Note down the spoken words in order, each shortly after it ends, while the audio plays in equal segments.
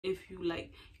If you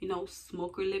like, you know,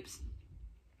 smoker lips,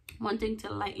 one thing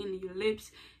to lighten your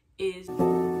lips is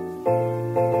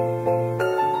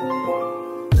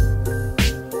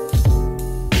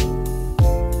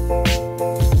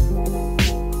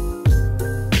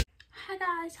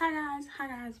hi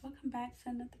guys, welcome back to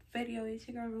another video. It's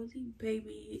your girl RoZee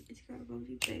Baby. It's your girl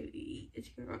RoZee Baby. It's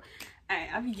your girl. Alright,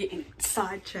 I'll be getting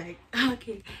sidetracked.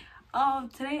 Okay.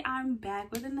 Today I'm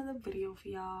back with another video for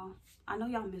y'all. I know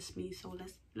y'all miss me, so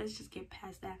let's just get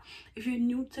past that. If you're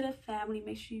new to the family,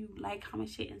 make sure you like, comment,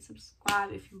 share, and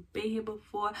subscribe. If you've been here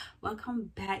before,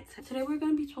 welcome back. Today we're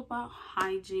gonna be talking about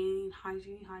hygiene.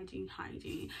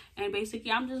 And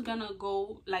basically I'm just gonna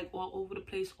go like all over the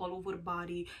place, all over the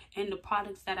body, and the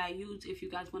products that I use. If you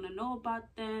guys want to know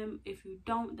about them, if you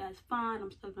don't, that's fine.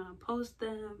 I'm still gonna post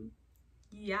them.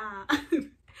 Yeah.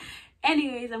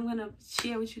 Anyways, I'm gonna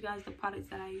share with you guys the products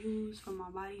that I use for my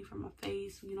body, for my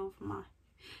face, you know, for my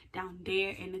down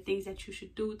there, and the things that you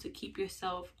should do to keep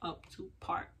yourself up to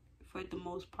par for the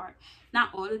most part.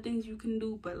 Not all the things you can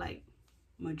do, but like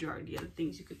majority of the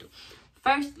things you could do.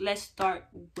 First, let's start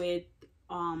with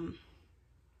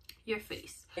your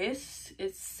face. This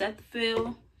is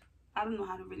Cetaphil. I don't know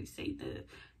how to really say the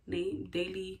name.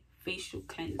 Daily facial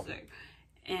cleanser,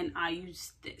 and I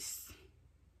use this.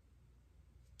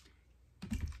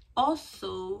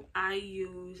 Also, I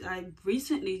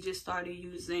recently just started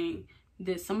using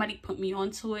this. Somebody put me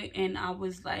onto it and I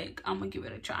was like, I'm gonna give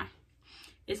it a try.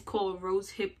 It's called Rose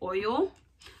Hip Oil.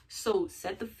 So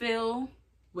Cetaphil,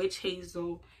 witch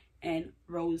hazel, and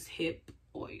rose hip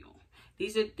oil.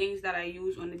 These are things that I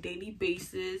use on a daily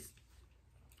basis.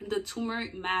 The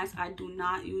turmeric mask I do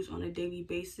not use on a daily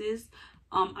basis.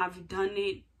 I've done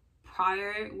it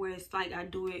prior where it's like I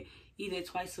do it either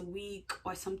twice a week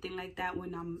or something like that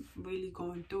when I'm really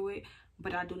going through it,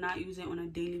 but I do not use it on a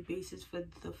daily basis for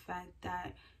the fact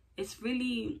that it's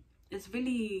really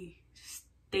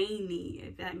stainy,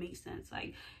 if that makes sense.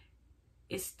 Like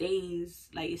it stains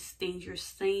your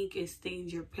sink, it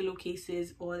stains your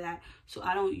pillowcases, all that. So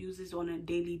I don't use this on a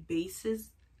daily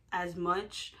basis as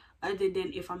much, other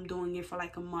than if I'm doing it for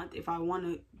like a month. If I want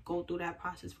to go through that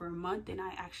process for a month, then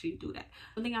I actually do that.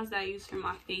 Something else that I use for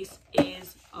my face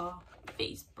is a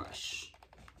face brush.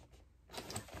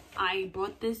 I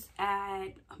bought this at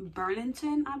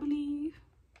Burlington, I believe.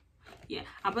 Yeah,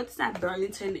 I bought this at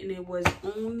Burlington and it was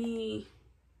only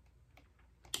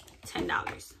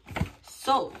 $10.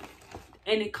 So,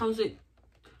 and it comes with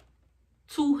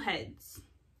two heads.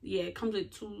 Yeah, it comes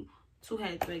with two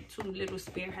heads, like two little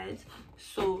spare heads.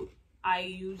 So I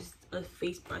used a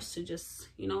face brush to just,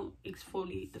 you know,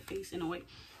 exfoliate the face in a way.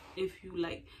 If you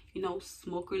like, you know,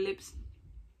 smoker lips,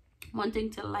 one thing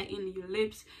to lighten your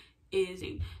lips is,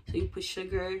 so you put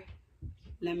sugar,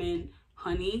 lemon,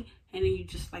 honey, and then you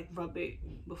just like rub it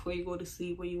before you go to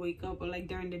sleep, when you wake up, or like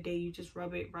during the day, you just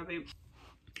rub it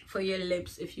for your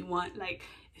lips. If you want, like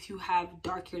if you have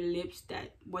darker lips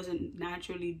that wasn't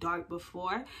naturally dark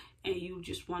before and you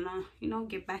just want to, you know,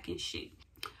 get back in shape.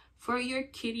 For your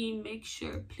kitty, make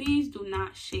sure, please do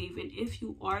not shave. And if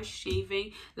you are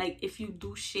shaving, like if you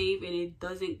do shave and it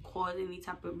doesn't cause any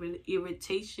type of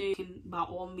irritation, you can by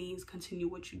all means continue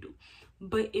what you do.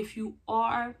 But if you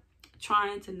are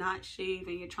trying to not shave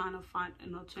and you're trying to find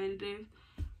an alternative,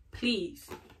 please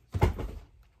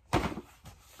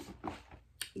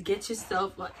get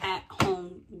yourself an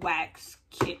at-home wax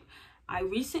kit. I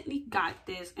recently got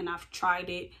this and I've tried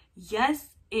it. Yes,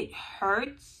 it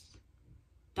hurts.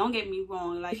 Don't get me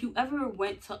wrong. Like if you ever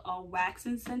went to a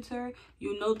waxing center,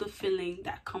 you know the feeling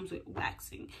that comes with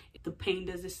waxing. The pain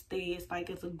doesn't stay. It's like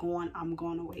it's a I'm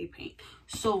going away pain.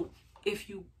 So if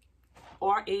you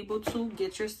are able to,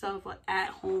 get yourself an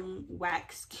at-home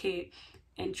wax kit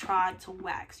and try to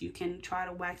wax. You can try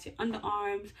to wax your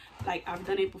underarms. Like I've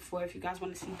done it before. If you guys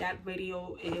want to see that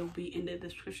video, it'll be in the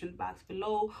description box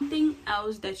below. Something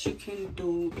else that you can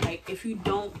do, like if you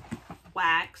don't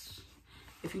wax,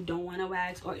 if you don't want to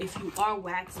wax, or if you are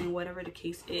waxing, whatever the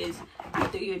case is,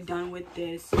 after you're done with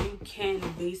this, you can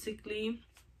basically,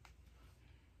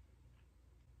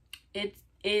 it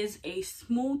is a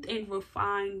smooth and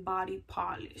refined body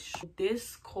polish.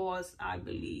 This costs, I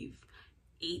believe,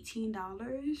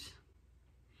 $18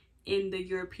 in the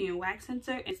European Wax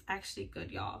Center. It's actually good,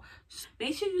 y'all.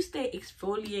 Make sure you stay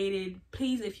exfoliated.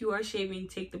 Please, if you are shaving,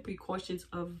 take the precautions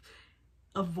of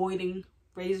avoiding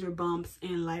razor bumps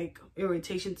and like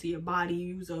irritation to your body.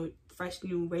 Use a fresh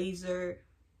new razor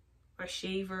or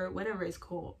shaver, whatever it's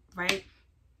called, right?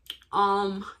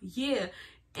 Yeah.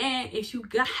 And if you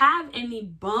have any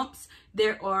bumps,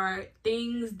 there are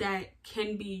things that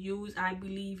can be used. I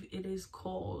believe it is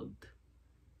called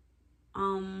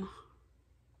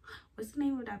what's the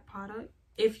name of that product?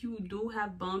 If you do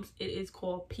have bumps, it is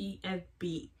called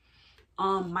PFB.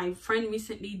 My friend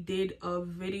recently did a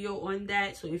video on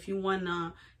that, so if you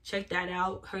wanna check that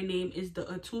out, her name is the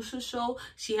Atusha Show.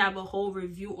 She have a whole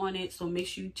review on it, so make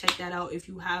sure you check that out if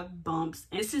you have bumps.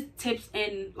 And this is tips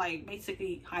and like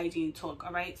basically hygiene talk.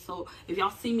 All right, so if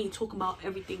y'all see me talk about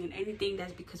everything and anything,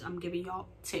 that's because I'm giving y'all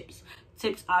tips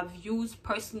I've used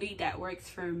personally that works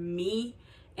for me,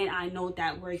 and I know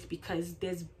that works because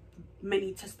there's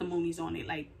many testimonies on it.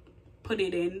 Like, put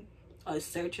it in a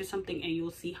search or something and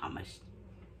you'll see how much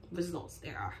results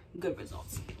there are, good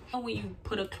results. When you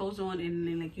put a clothes on and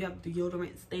then like you have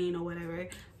deodorant stain or whatever,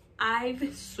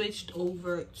 I've switched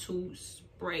over to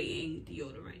spraying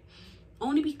deodorant,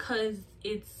 only because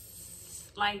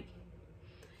it's like,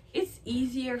 it's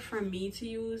easier for me to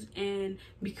use, and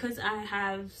because I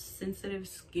have sensitive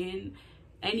skin,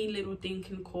 any little thing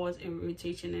can cause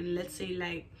irritation. And let's say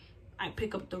like I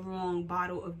pick up the wrong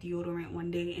bottle of deodorant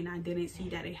one day and I didn't see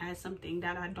that it has something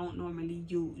that I don't normally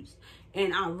use,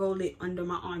 and I roll it under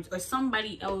my arms, or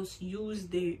somebody else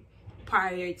used it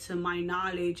prior to my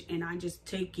knowledge and I just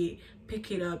take it, pick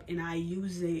it up, and I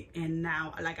use it, and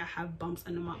now like I have bumps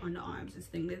under my underarms and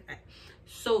things like that.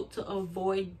 So to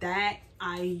avoid that,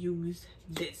 I use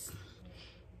this.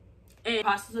 And the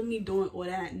process of me doing all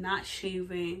that, not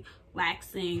shaving,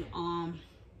 waxing,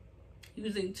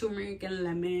 using turmeric and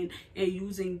lemon, and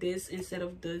using this instead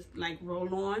of the like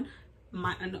roll on,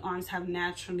 my underarms have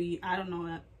naturally, I don't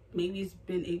know, maybe it's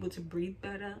been able to breathe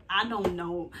better, I don't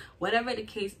know, whatever the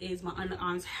case is, my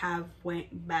underarms have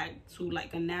went back to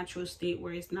like a natural state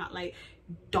where it's not like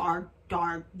darker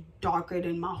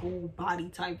than my whole body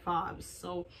type vibes.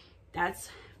 So that's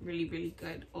really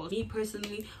good. Or me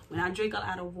personally, when I drink a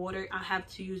lot of water, I have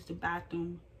to use the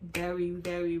bathroom very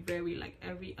like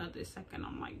every other second.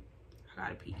 I'm like,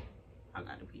 I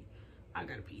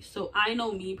gotta pee. So I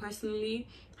know me personally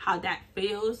how that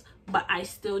feels, but I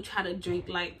still try to drink,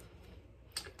 like,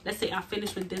 let's say I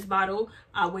finish with this bottle,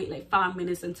 I wait like 5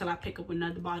 minutes until I pick up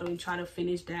another bottle and try to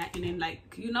finish that, and then,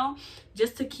 like, you know,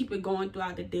 just to keep it going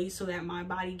throughout the day so that my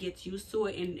body gets used to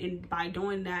it. And by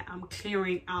doing that, I'm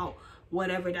clearing out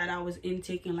whatever that I was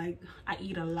intaking. Like, I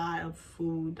eat a lot of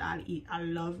food. I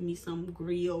love me some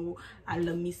grill, I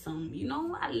love me some, you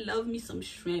know, I love me some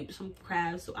shrimp, some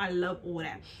crabs. So I love all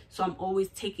that, so I'm always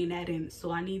taking that in. So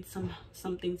I need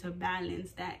something to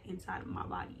balance that inside of my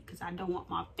body, because I don't want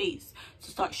my face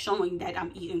to start showing that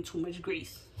I'm eating too much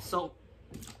grease. So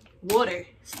water,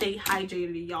 stay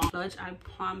hydrated, y'all. Clutch, I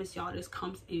promise y'all, this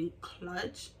comes in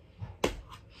clutch.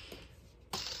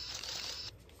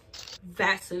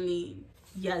 Vaseline,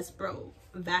 yes bro,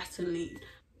 Vaseline.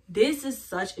 This is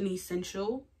such an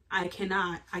essential. I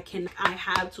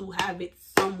have to have it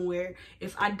somewhere.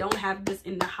 If I don't have this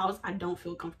in the house, I don't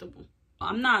feel comfortable.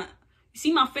 I'm not, you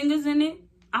see my fingers in it?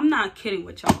 I'm not kidding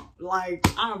with y'all. Like,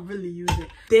 I really use it.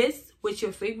 This with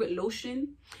your favorite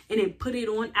lotion, and then put it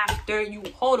on after you,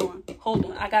 hold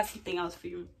on, I got something else for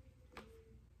you,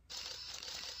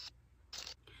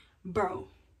 bro.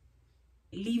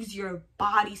 Leaves your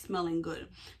body smelling good,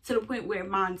 to the point where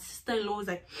my sister-in-law was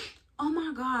like, oh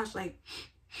my gosh, like,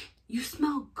 you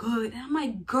smell good. And I'm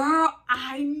like, girl,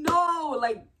 I know,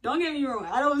 like, don't get me wrong,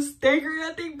 I don't stink or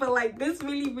nothing, but like, this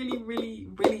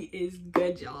really is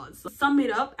good, y'all. So sum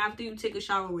it up, after you take a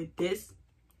shower with this,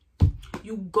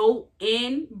 you go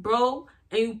in, bro,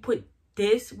 and you put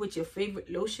this with your favorite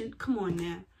lotion. Come on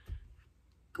now,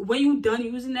 when you done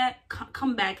using that,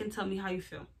 come back and tell me how you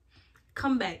feel.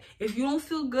 Come back. If you don't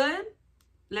feel good,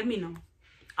 let me know.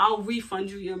 I'll refund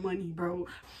you your money, bro.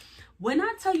 When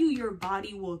I tell you, your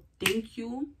body will thank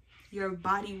you, your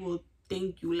body will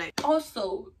thank you. Like,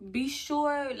 also be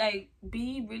sure, like,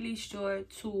 be really sure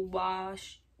to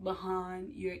wash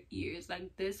behind your ears,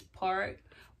 like this part.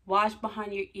 Wash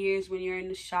behind your ears when you're in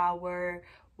the shower.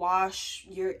 Wash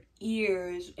your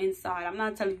ears inside. I'm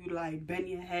not telling you to like bend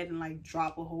your head and like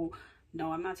drop a whole,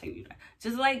 no, I'm not telling you that.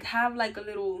 Just like have like a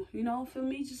little, you know, for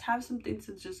me, just have something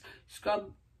to just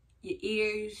scrub your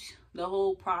ears, the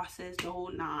whole process, the whole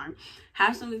nine.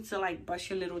 Have something to like brush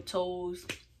your little toes.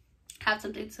 Have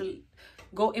something to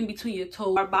go in between your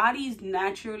toes. Our bodies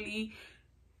naturally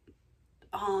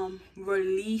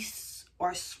release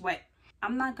or sweat.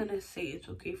 I'm not gonna say it's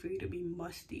okay for you to be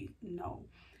musty, no.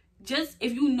 Just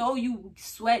if you know you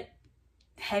sweat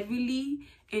heavily,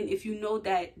 and if you know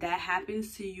that that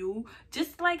happens to you,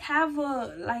 just like have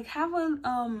a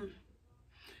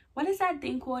what is that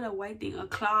thing called? A white thing, a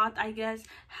cloth, I guess.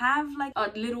 Have like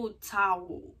a little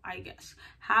towel, I guess.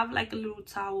 Have like a little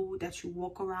towel that you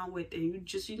walk around with, and you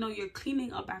just, you know, you're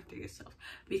cleaning up after yourself,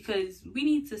 because we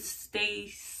need to stay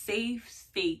safe,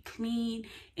 stay clean,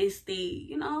 and stay,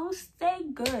 you know, stay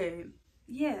good.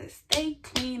 Yeah, stay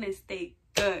clean and stay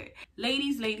good.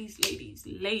 Ladies,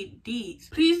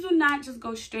 please do not just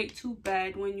go straight to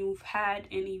bed when you've had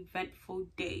an eventful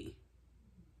day.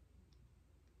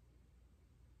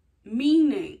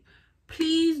 Meaning,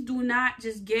 please do not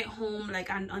just get home.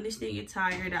 Like, I understand you're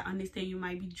tired, I understand you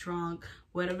might be drunk,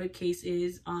 whatever the case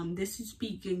is. This is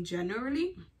speaking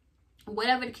generally.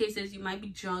 Whatever the case is, you might be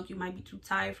drunk, you might be too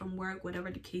tired from work,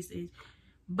 whatever the case is,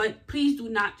 but please do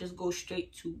not just go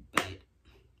straight to bed,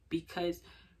 because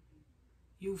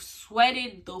you've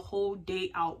sweated the whole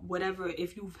day out. Whatever,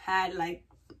 if you've had like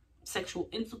sexual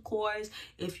intercourse,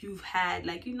 if you've had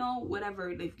like, you know,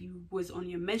 whatever, if you was on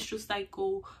your menstrual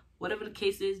cycle, whatever the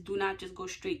case is, do not just go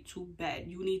straight to bed.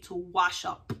 You need to wash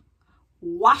up.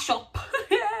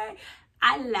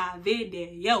 I love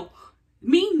it, yo.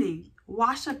 Meaning,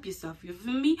 wash up yourself, you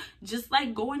feel me? Just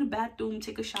like go in the bathroom,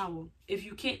 take a shower. If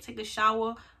you can't take a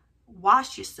shower,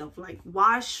 wash yourself. Like,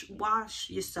 wash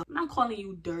yourself. I'm not calling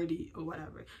you dirty or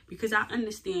whatever, because I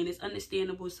understand, it's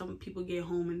understandable. Some people get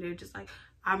home and they're just like,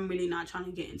 I'm really not trying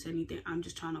to get into anything, I'm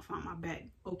just trying to find my bed.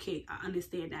 Okay, I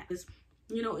understand that. It's,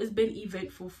 you know, it's been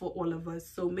eventful for all of us,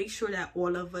 so make sure that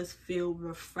all of us feel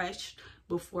refreshed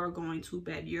before going to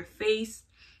bed. Your face,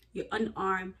 your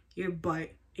underarm, your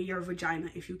butt, and your vagina.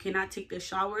 If you cannot take the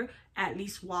shower, at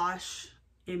least wash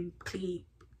and clean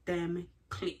them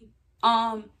clean.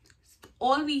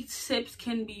 All these tips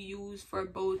can be used for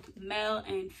both male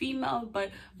and female, but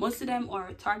most of them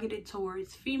are targeted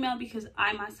towards female, because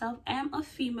I myself am a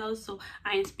female, so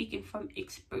I am speaking from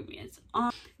experience.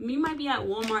 You might be at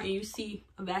Walmart and you see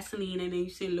a Vaseline and then you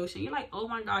see a lotion, you're like, oh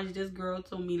my gosh, this girl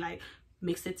told me like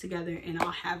mix it together and I'll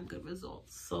have good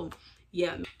results. So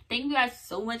yeah, thank you guys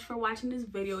so much for watching this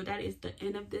video. That is the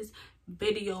end of this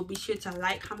video. Be sure to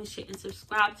like, comment, share, and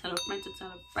subscribe. Tell a friend to tell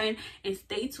a friend, and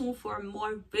stay tuned for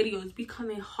more videos. Be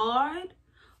coming hard,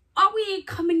 or we ain't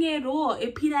coming at all.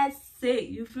 It be that sick,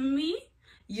 you feel me?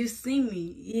 You see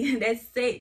me? Yeah, that's it.